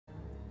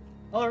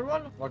Hello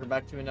everyone, welcome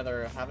back to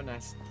another Have a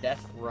Nice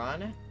Death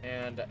run,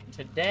 and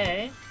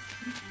today,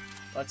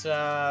 let's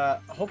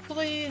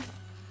hopefully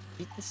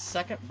beat the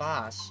second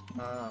boss.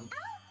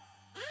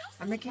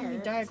 I'm making a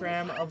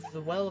diagram of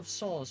the Well of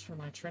Souls for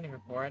my training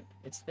report.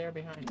 It's there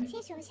behind me.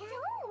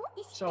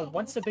 So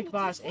once the big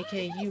boss,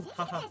 aka you,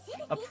 haha,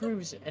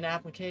 approves an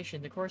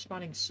application, the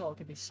corresponding soul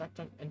can be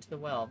sucked into the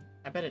well.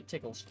 I bet it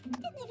tickles.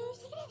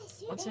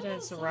 Once it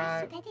has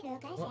arrived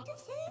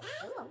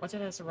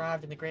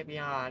in the great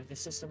beyond, the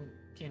system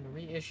can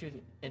reissue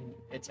in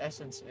its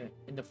essence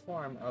in the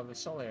form of a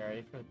soul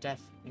area for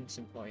Death Inc.'s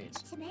employees.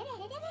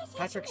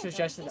 Patrick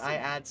suggested I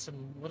add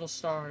some little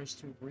stars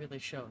to really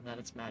show that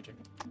it's magic.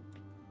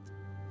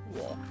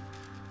 Cool.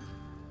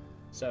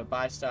 So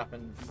buy stuff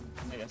and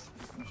I guess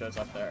shows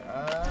up there.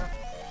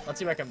 Let's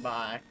see what I can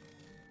buy.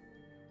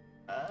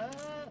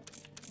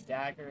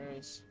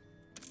 Daggers.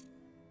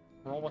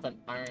 Roll with an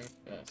iron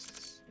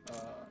fist.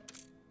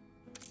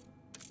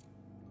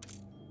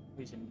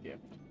 Reason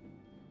gift.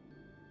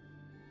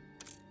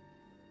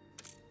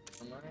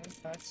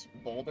 That's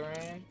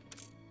bouldering.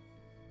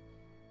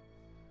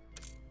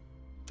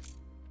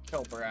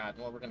 Kill Brad.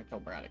 Well, we're gonna kill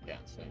Brad again,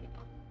 so you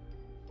know.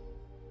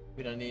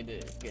 We don't need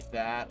to get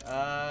that.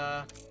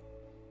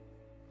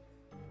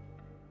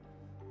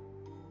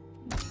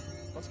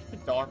 Let's get the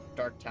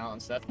dark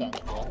talents. That's done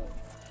cool.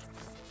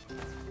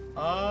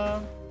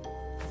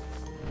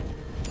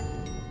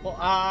 Well,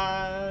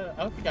 I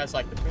hope you guys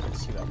like the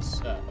previous two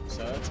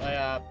episodes.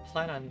 I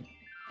plan on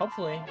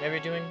hopefully maybe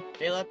doing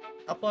daily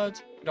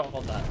uploads. Don't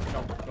hold that.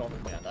 Don't hold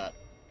me at that.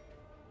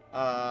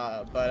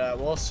 But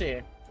we'll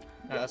see.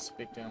 Let's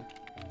speak to him.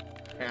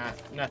 Nah,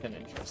 nothing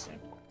interesting.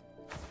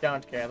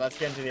 Don't care. Let's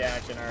get into the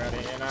action already,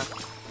 you know?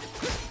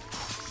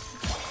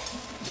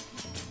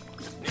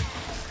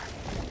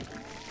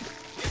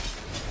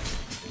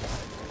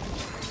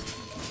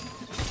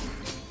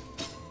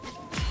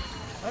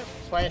 I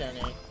haven't played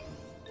any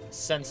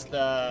since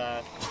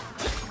the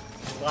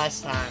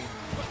last time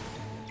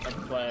I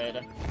played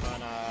on,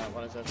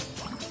 what is it?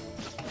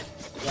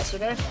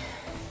 Yesterday?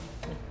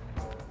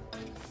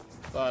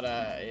 But,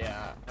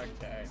 yeah,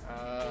 okay.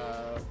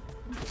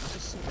 Let's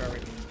just see where we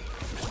can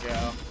go.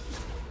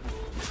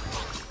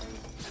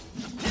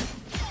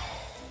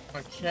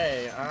 Okay,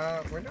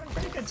 we're doing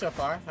pretty good so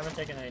far. Haven't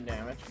taken any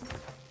damage.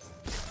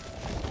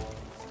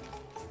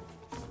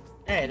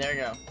 Hey, there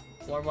you go.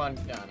 Floor 1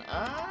 done.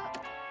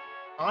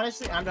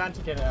 Honestly, I'm down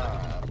to get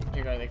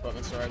you got the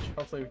equipment storage.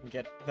 Hopefully we can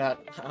get that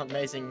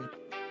amazing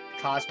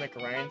cosmic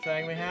rain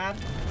thing we had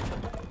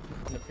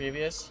in the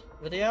previous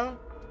video.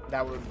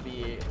 That would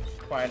be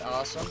quite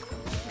awesome.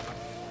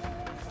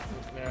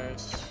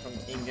 There's some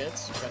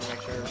ingots. Gotta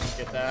make sure we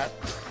get that.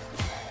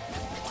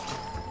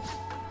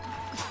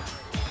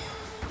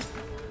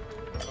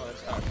 Oh,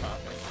 it's not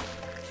coffee.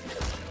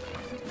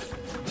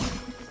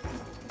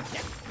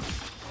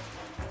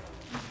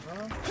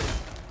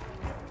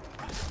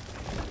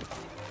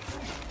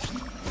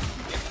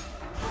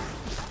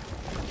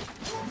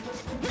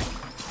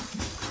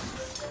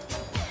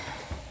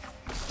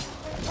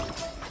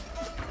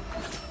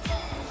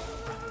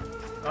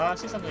 I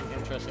see something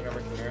interesting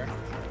over here.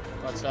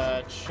 Let's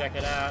check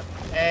it out.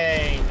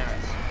 Hey,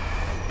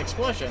 nice.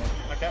 Explosion.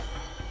 Okay.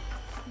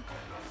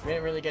 We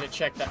didn't really get to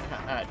check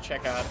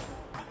out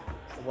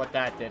what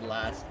that did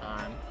last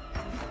time.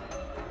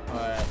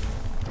 But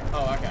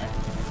oh, okay.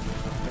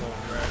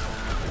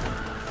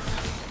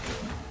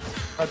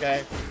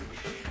 Okay.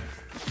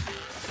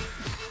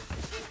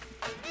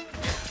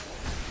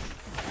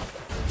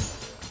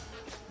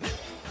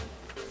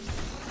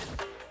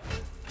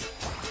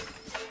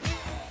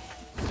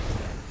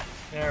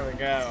 There we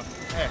go.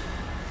 Hey.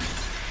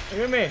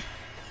 Look at me.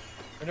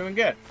 We're doing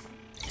good.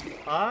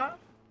 I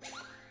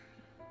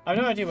have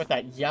no idea what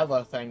that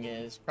yellow thing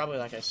is. Probably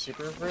like a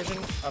super version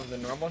of the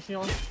normal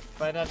heal, if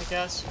I'd have to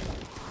guess.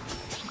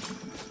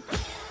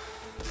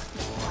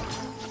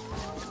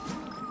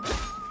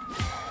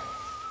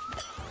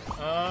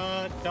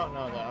 Don't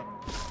know though.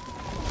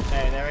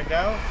 Hey, there we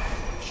go.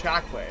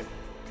 Shockwave.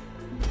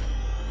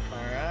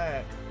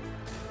 Alright.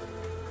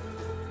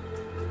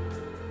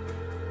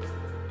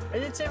 I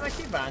didn't save my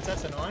keybinds,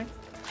 that's annoying.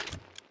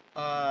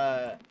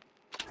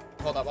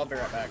 Hold up, I'll be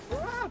right back.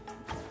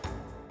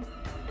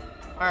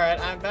 Alright,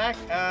 I'm back.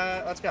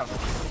 Let's go.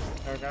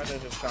 There we go,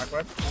 there's a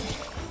shockwave.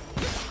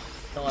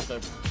 Don't let the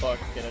book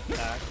get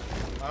attacked.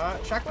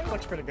 Shockwave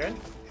looks pretty good.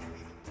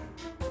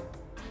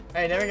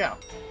 Hey, there we go.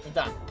 We're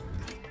done.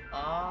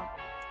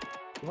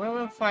 You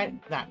wanna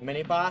fight that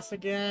mini boss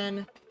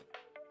again?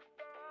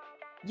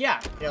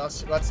 Yeah,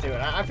 let's do it.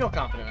 I feel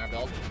confident in our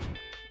build.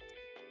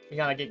 You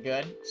gotta get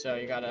good, so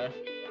you gotta,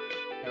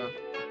 you know,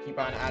 keep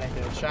on adding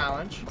to the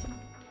challenge.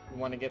 You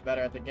want to get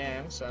better at the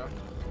game, so.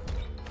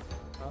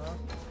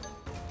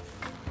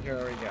 Here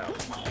we go.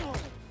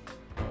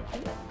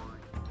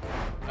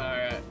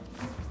 Alright.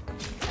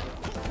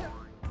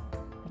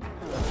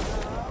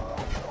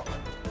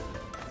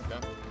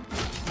 Okay.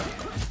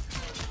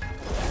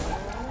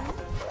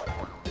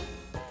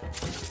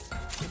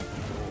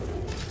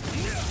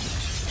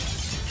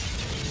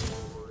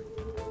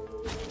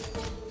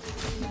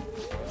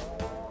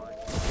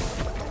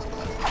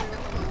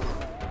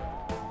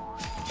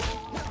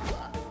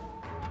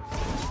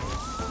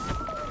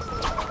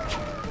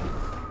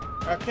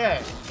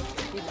 Okay.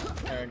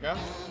 There we go.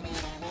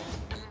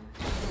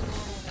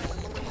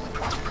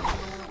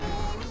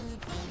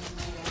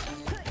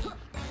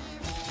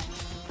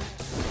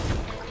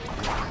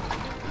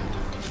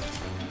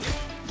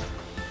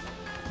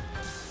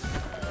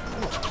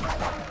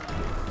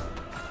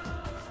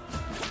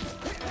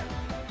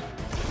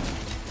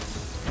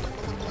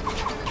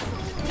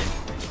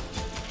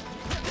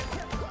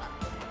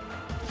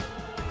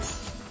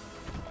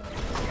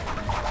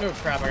 Oh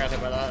crap, I got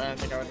hit by that. I didn't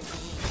think I would.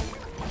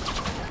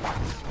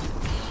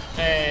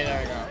 Hey,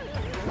 there we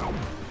go.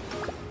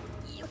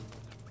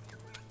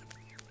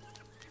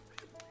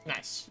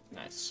 Nice,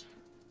 nice.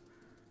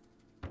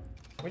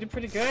 We did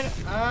pretty good.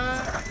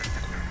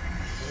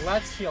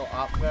 Let's heal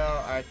up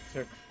though. I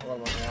took a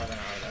little bit more than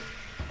I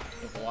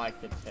would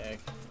like to take.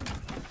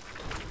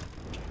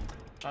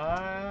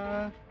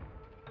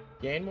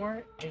 Gain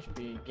more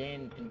HP,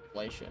 gain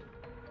inflation.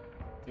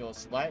 Deal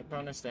slight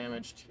bonus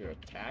damage to your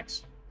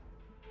attacks.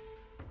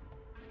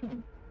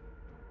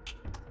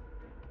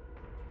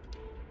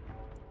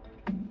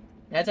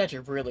 That's actually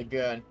really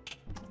good.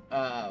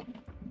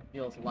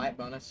 Deals light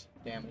bonus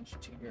damage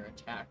to your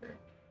attacker.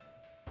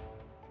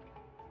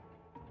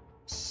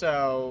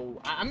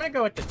 So, I'm gonna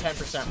go with the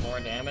 10%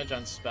 more damage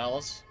on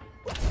spells.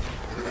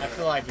 I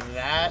feel like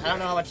that. I don't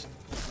know how much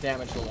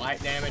damage the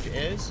light damage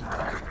is.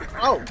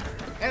 Oh!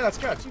 Hey, let's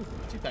go. Two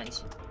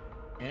things.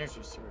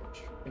 Energy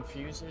surge.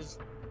 Infuses.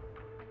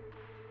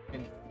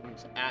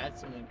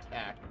 Adds an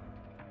attack.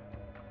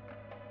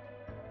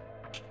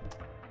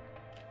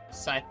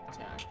 Scythe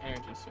attack,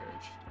 energy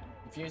surge.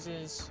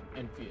 Infuses,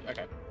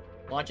 okay.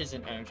 Launches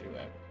an energy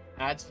wave.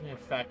 Adds an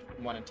effect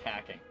when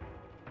attacking.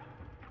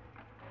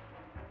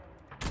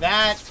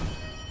 That...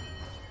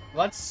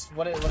 what does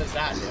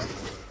that do?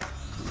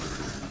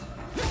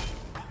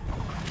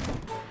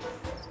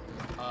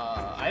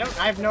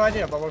 I have no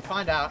idea, but we'll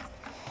find out.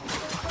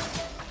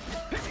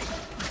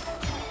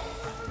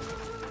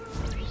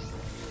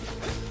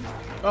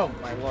 Oh,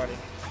 my lordy.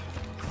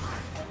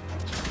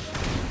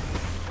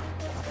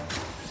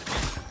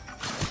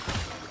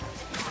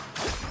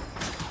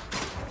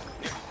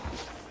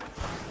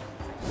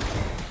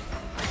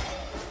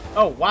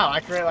 Oh, wow, I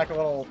create like a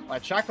little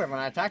shockwave when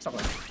I attack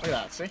something. Look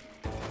at that, see?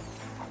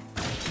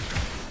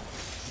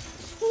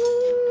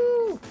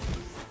 Woo!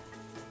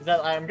 Is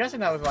that, I'm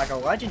guessing that was like a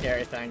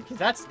legendary thing, because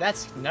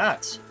that's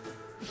nuts.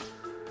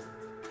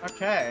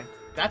 Okay,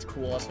 that's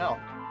cool as hell.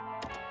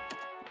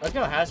 Let's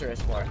go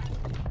hazardous for it.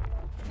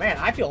 Man,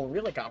 I feel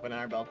really confident in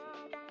our build.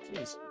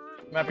 Jeez.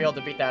 Might be able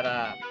to beat that,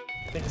 I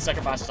think the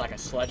second boss is like a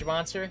sludge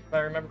monster, if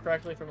I remember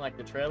correctly from like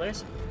the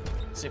trailers.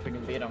 Let's see if we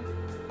can beat him.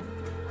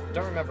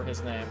 Don't remember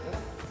his name.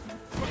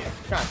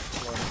 God.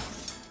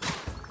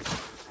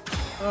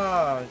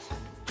 Oh.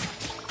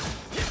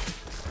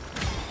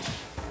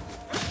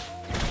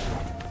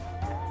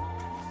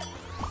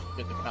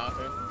 Get the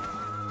copy.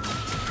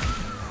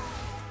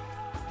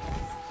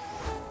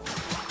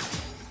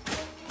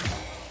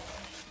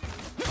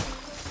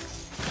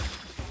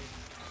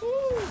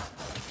 Woo.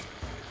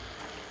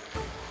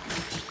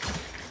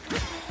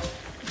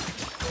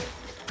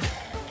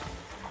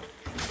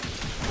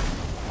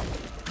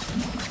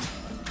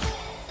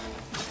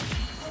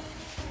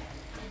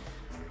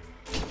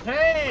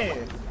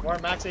 Hey! More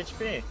max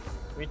HP.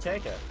 We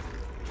take it.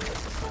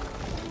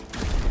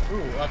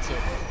 Ooh, let's see.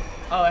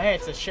 Oh, hey,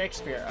 it's a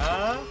Shakespeare.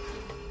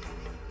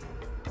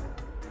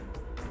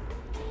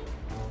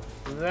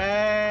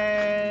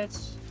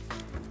 Let's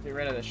get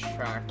rid of the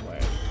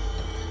shockwave.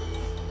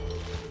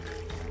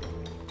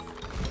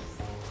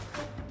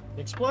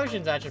 The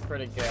explosion's actually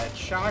pretty good.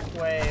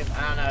 Shockwave,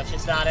 I don't know, it's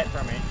just not it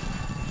for me.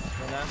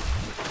 You know?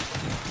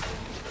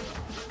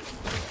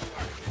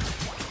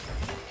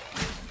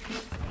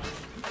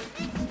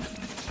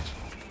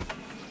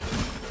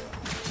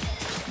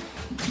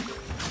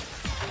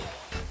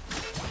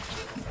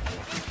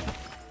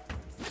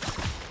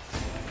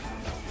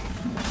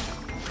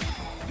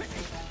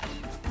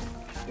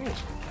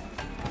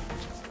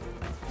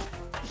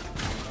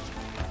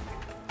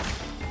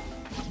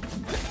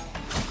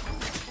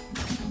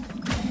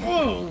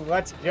 Ooh,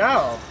 let's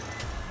go.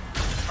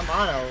 I'm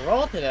on a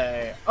roll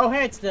today. Oh,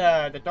 hey, it's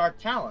the Dark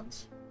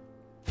Talons.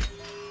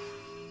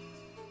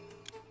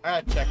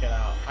 I gotta check it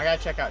out. I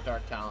gotta check out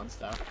Dark Talons,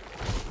 though.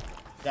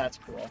 That's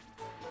cool.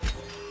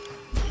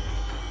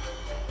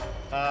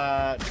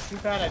 Too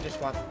bad I just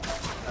want...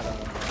 I don't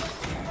know.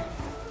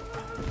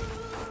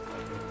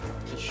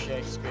 The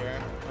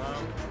Shakespeare.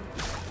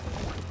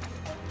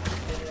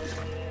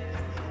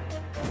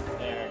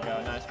 There we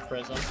go. Nice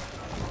prism.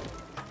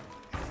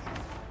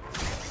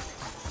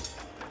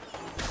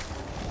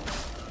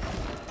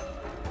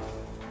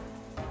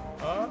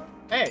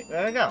 Hey,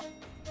 there we go.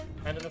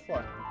 End of the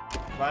floor.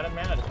 Vital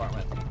mana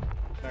department.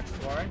 Next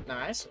floor.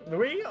 Nice.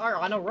 We are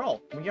on a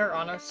roll. We are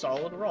on a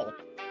solid roll.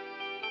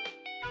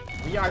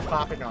 We are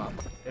popping off,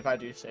 if I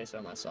do say so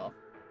myself.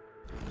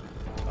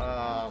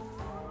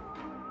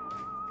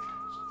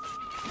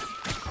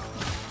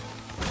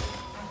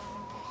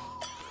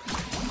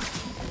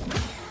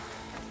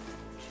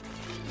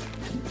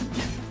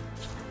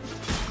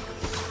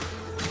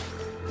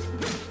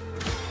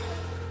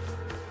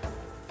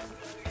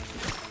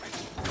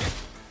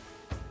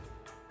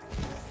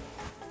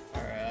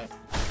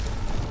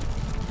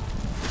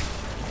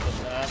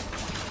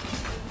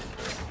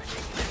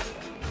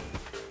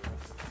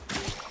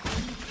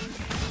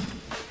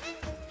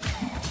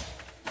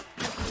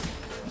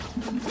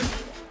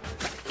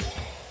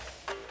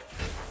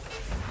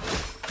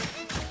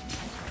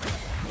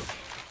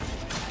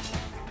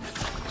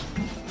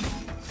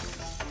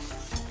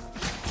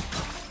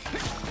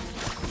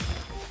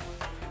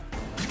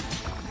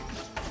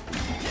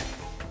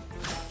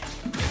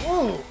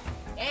 Ooh!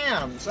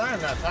 Damn! Sorry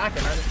I'm not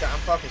attacking. I'm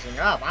focusing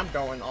up. I'm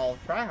going all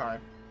try hard.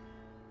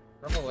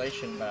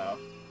 Revelation bow.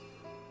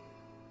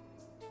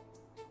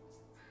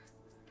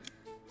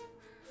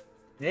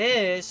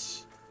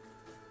 This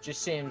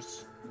just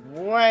seems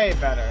way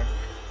better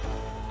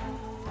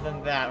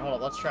than that. Hold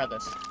on, let's try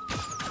this.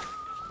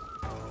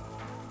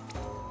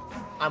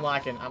 I'm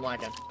lacking.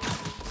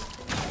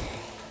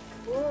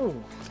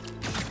 Ooh.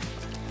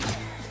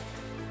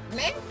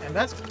 Man, and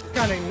that's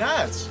kind of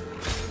nuts.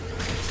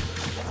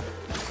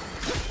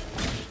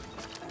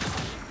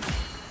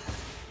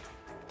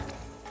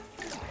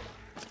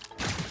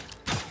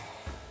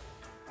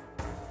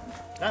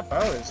 That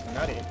bow is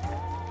nutty.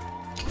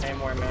 Okay,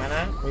 more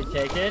mana. We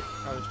take it.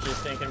 I was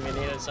just thinking we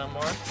needed some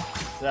more.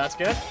 So that's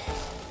good.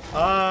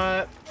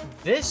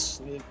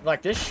 This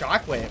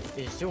shockwave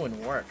is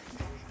doing work.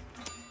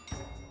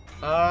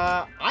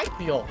 I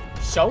feel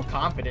so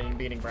confident in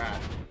beating Brad.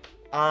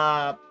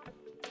 Man,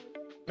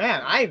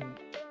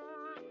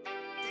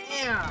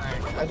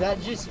 damn,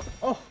 that just,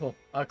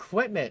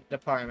 equipment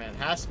department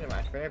has to be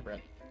my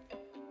favorite.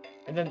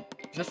 And then,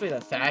 just for the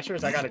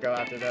Thatchers, I gotta go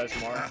after those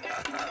more.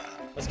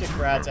 Let's get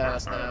Brad's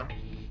ass now.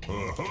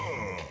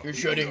 You're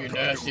shutting your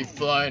nasty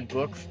flying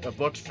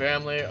books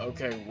family?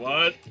 Okay,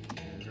 what?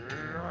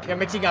 You're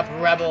mixing up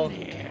rebel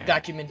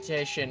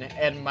documentation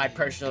and my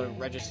personal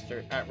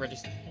register of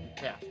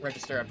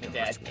the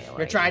dead.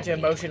 You're trying to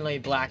emotionally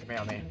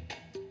blackmail me.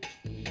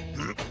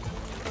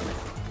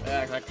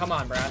 Like, come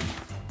on, Brad.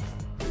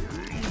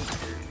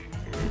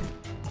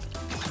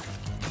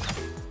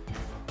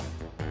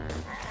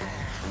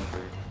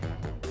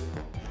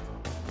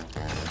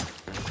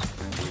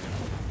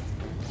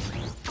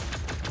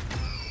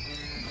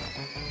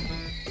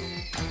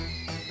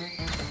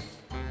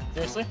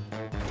 Seriously?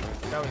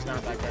 No, he's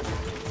not that good.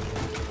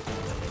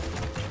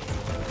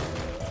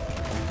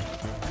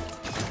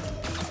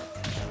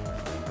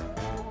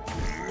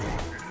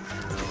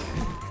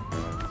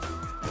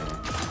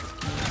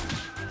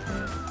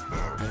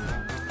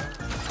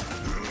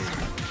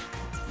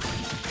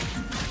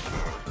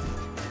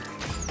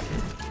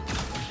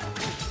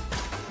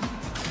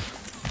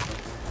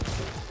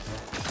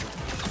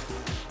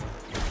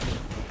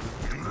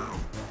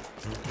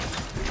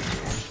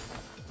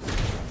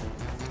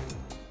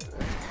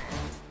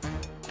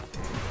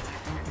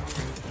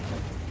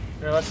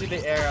 Here, let's see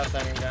the arrow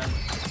thing again.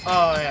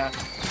 Oh, yeah.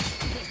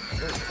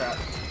 Ooh, crap.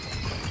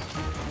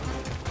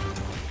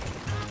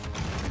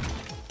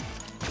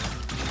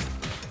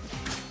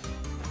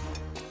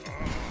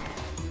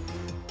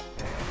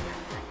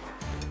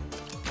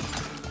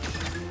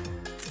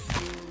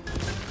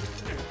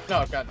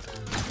 Oh, God.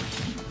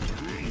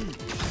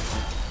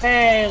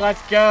 Hey,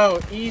 let's go.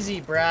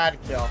 Easy Brad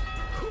kill.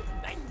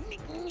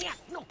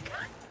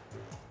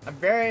 I'm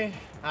very...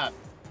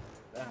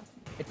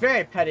 it's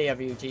very petty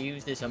of you to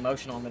use this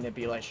emotional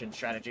manipulation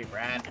strategy,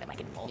 Brad.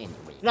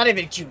 Not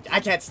even cute. I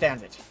can't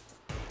stand it.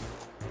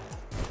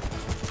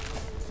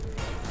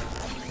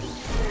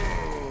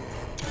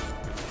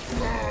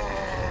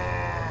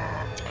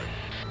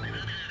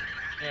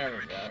 There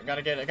we go.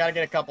 Gotta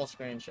get a couple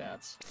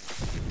screenshots.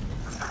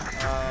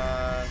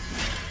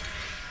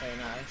 Okay,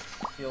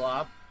 nice. Heal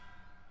up.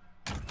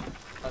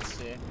 Let's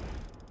see.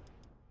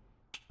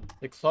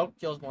 The cloak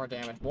deals more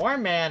damage. More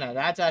mana.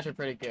 That's actually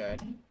pretty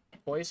good.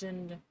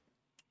 Poisoned.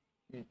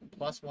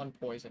 +1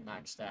 poison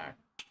max stack.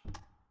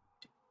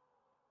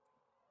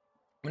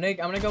 I'm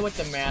gonna go with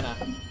the mana.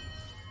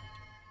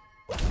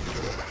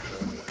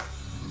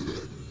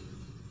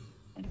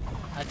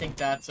 I think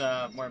that's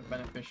more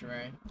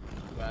beneficiary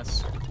to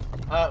us.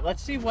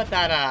 Let's see what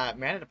that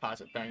mana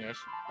deposit thing is,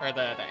 or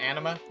the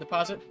anima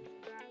deposit.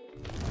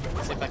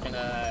 Let's see if I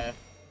can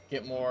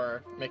get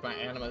more, make my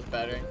animas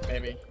better,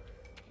 maybe.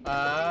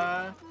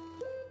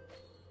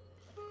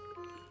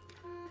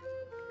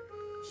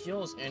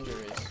 Heals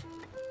injuries.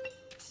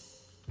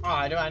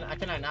 Oh,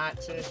 can I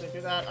not seriously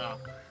do that?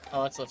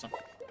 Oh, let's listen.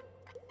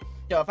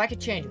 So, if I could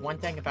change one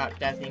thing about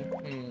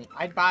deathing,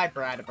 I'd buy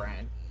Brad a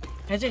brand.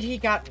 Hasn't he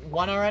got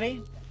one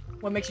already?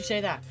 What makes you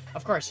say that?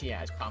 Of course he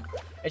has, pump.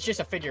 It's just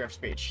a figure of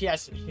speech.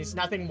 He's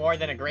nothing more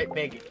than a great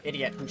big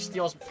idiot who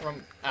steals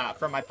from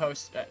my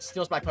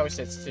steals my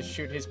post-its to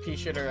shoot his pea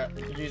shooter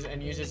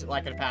and uses it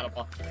like a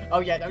paddle. Oh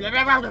yeah,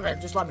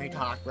 just let me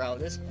talk, bro.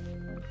 This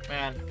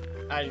man,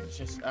 I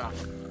just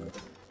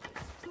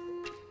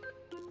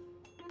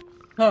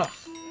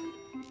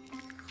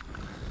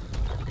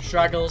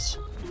struggles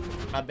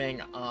of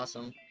being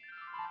awesome.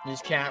 You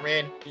just can't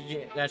read.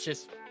 That's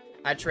just.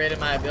 I traded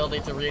my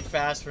ability to read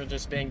fast for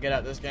just being good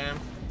at this game.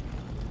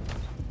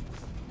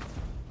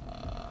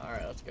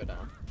 Alright, let's go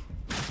down.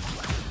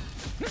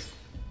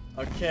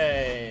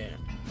 Okay.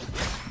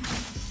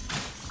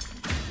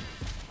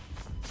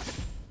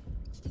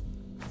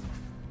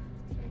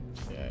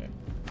 Okay.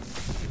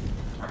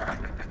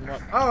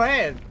 Oh,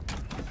 hey!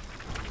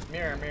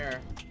 Mirror.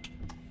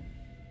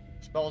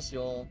 Spell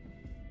seal.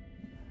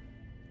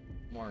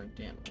 More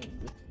damage.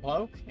 The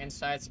cloak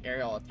inside its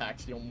aerial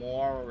attacks deal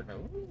more.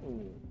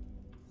 Ooh.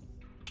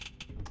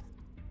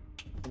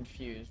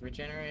 Confused.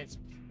 Regenerates.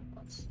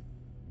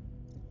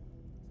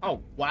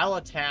 Oh, while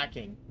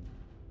attacking,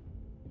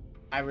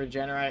 I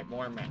regenerate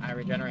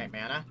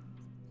mana.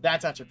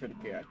 That's actually pretty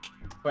good.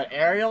 But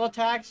aerial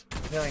attacks,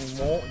 dealing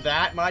more,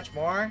 that much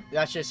more,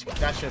 that's just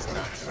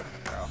nuts,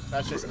 bro.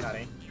 That's just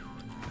nutty.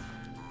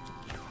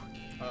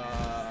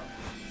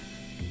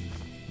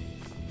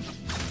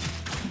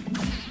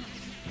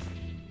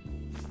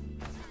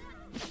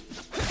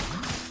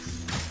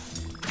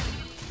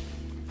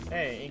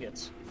 Hey,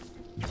 ingots.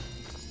 Oh,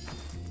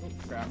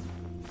 crap.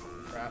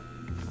 Crap.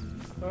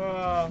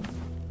 Oh.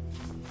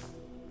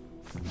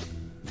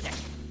 Yeah.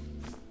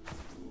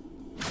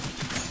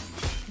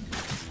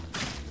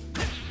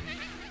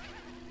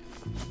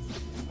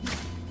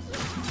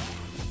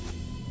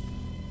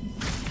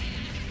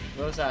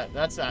 What was that?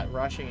 That's that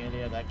rushing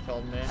idiot that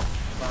killed me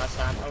last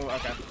time. Oh,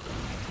 okay.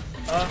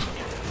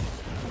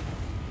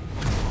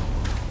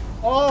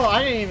 Oh,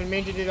 I didn't even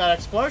mean to do that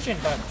explosion,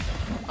 but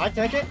I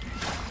took it.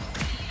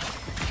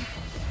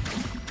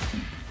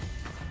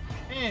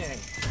 Dang.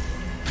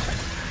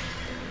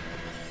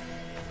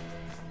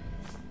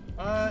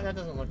 That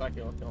doesn't look like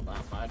it'll kill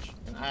that much.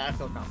 And I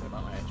feel confident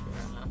about my HP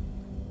right now.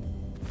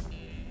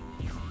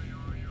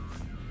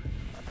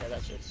 Okay,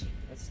 that's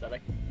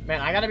static.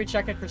 Man, I gotta be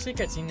checking for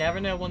secrets. You never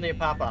know when they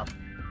pop up.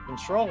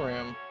 Control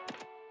room.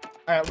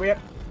 Alright,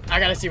 I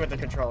gotta see what the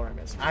control room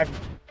is.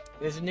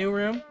 There's a new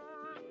room.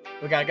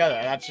 We gotta go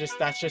there. That's just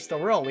the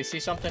rule. We see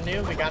something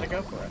new, we gotta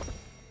go for it.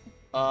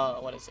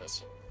 What is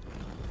this?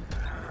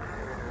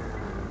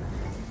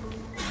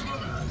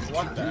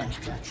 What the?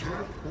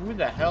 Who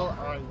the hell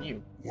are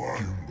you?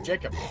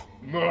 Jacob.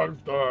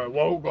 Master,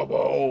 welcome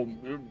home.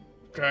 You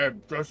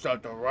came just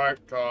at the right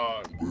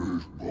time.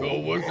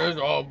 Your wishes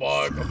are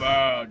my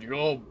command.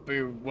 You'll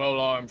be well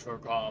armed for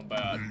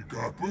combat.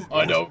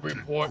 I don't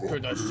report to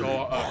the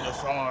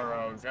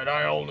sorrows, and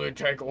I only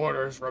take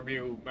orders from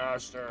you,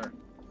 Master.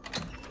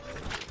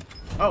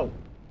 Oh.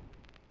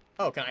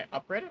 Oh, can I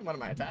upgrade it? One of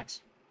my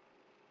attacks?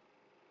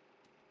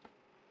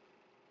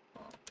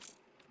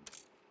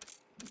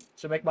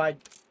 So make my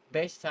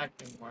base attack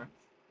do more.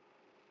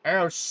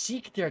 Arrows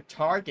seek their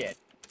target.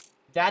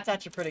 That's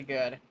actually pretty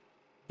good.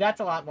 That's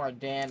a lot more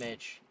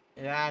damage.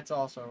 That's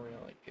also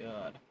really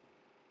good.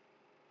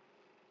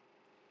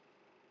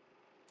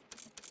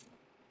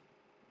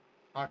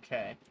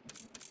 Okay.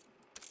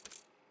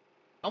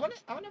 I wanna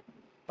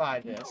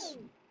buy this.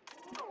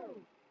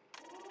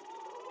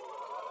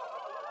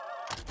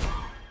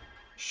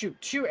 Shoot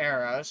 2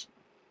 arrows.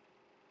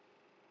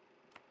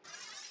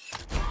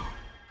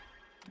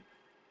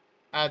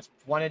 Adds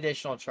 1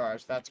 additional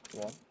charge. That's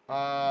cool.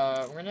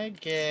 We're gonna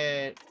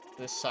get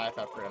this scythe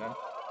upgraded.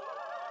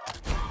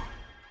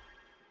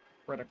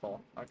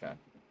 Critical. Okay.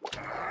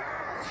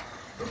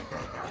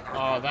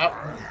 Oh,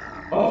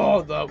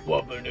 that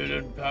weapon it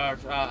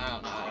impacts. I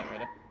don't know how to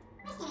upgrade it.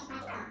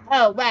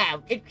 Oh,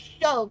 wow. It's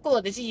so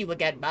cool to see you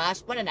again,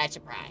 boss. What a nice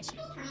surprise.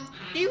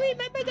 Do you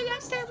remember the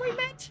last time we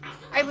met?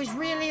 I was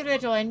really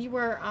little and you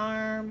were,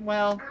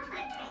 well...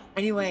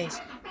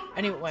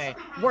 Anyway,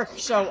 work.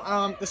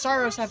 So, the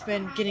sorrows have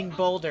been getting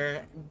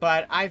bolder,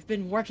 but I've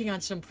been working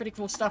on some pretty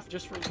cool stuff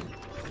just for you.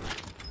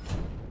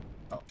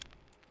 Oh.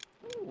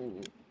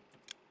 Ooh.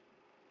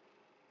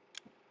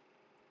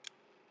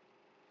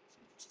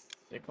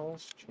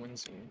 Sickles,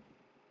 Twinsy.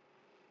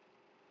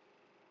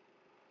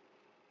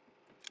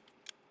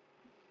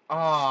 Oh,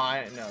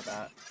 I didn't know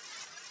that.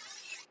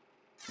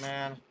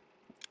 Man.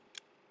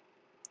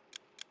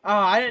 Oh,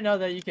 I didn't know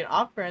that you can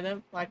upgrade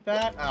them like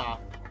that. Oh.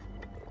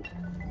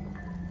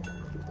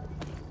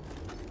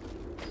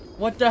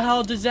 What the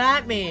hell does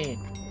that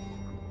mean?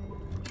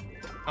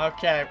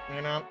 Okay,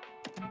 you know,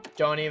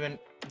 don't even,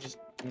 just,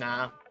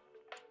 nah.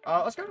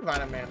 Let's go to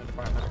Vitamin Man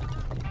department.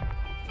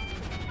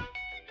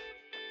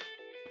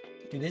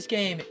 Dude, this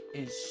game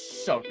is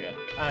so good.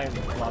 I'm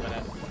loving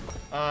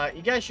it.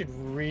 You guys should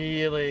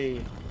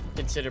really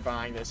consider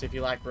buying this if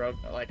you like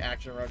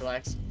action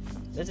roguelikes.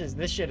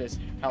 This shit is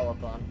hella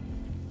fun.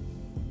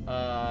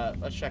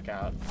 Let's check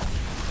out.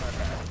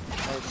 Okay.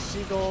 Those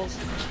seagulls.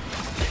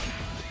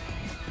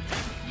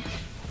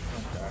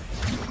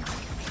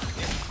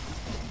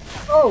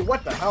 Oh,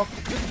 what the hell?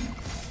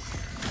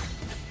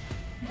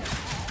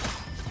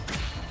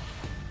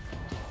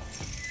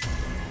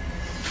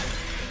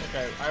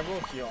 Okay, I will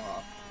heal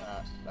off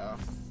that, though.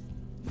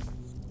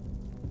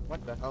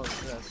 What the hell is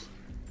this?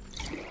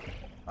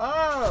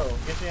 Oh,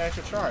 gives me an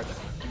extra charge.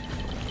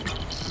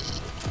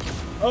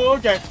 Oh,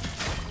 okay.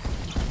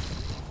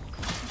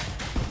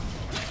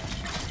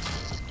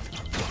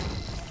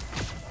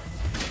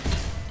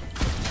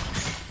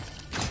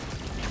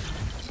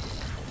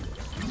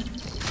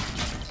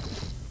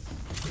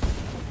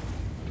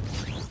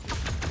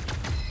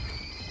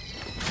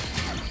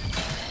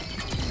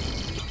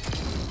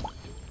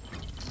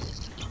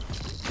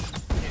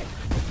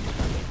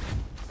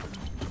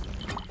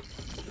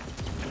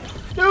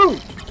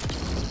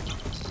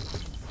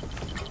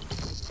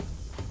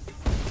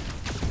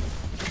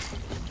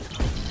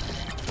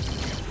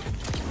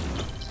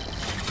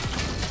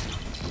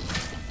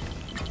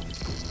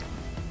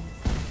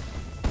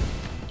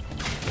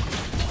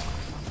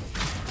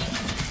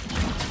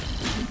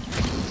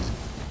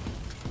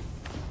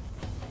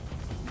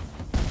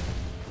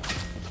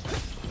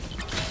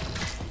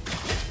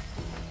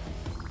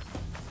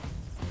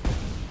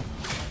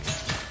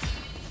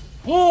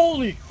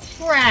 Holy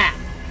crap!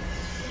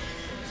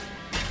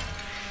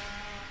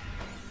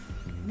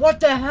 What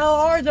the hell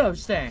are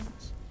those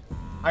things?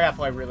 I gotta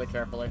play really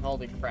carefully.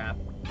 Holy crap.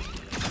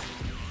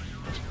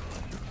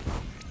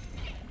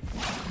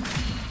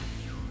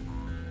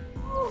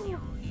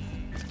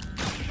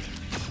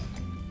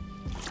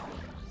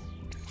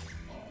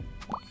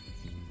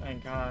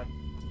 Thank God.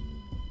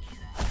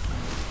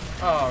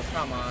 Oh,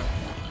 come on.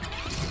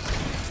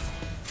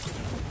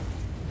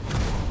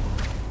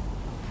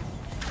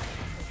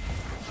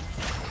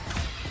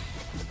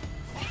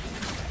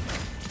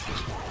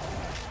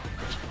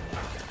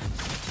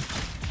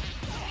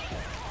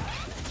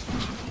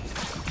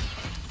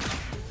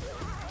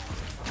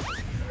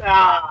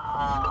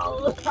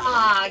 Oh,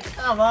 ah,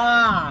 come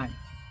on!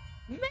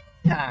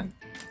 Man!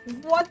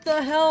 What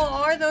the hell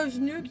are those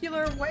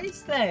nuclear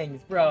waste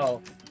things,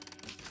 bro?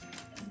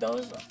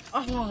 Those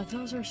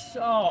are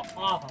so,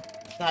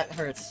 that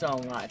hurts so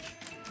much.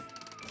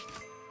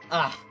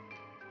 Ah.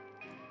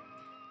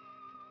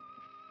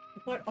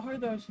 What are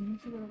those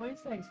nuclear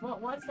waste things?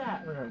 What was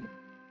that room?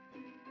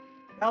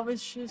 That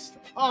was just,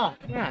 oh,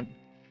 man.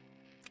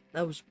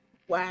 That was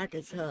whack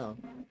as hell.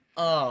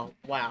 Oh,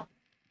 wow.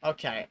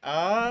 Okay,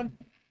 well,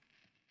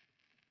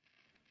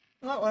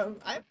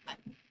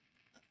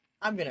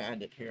 I'm gonna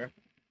end it here,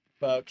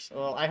 folks.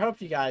 Well, I hope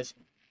you guys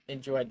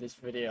enjoyed this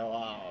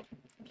video.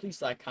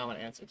 Please like, comment,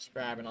 and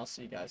subscribe, and I'll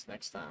see you guys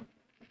next time.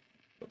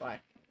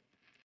 Bye-bye.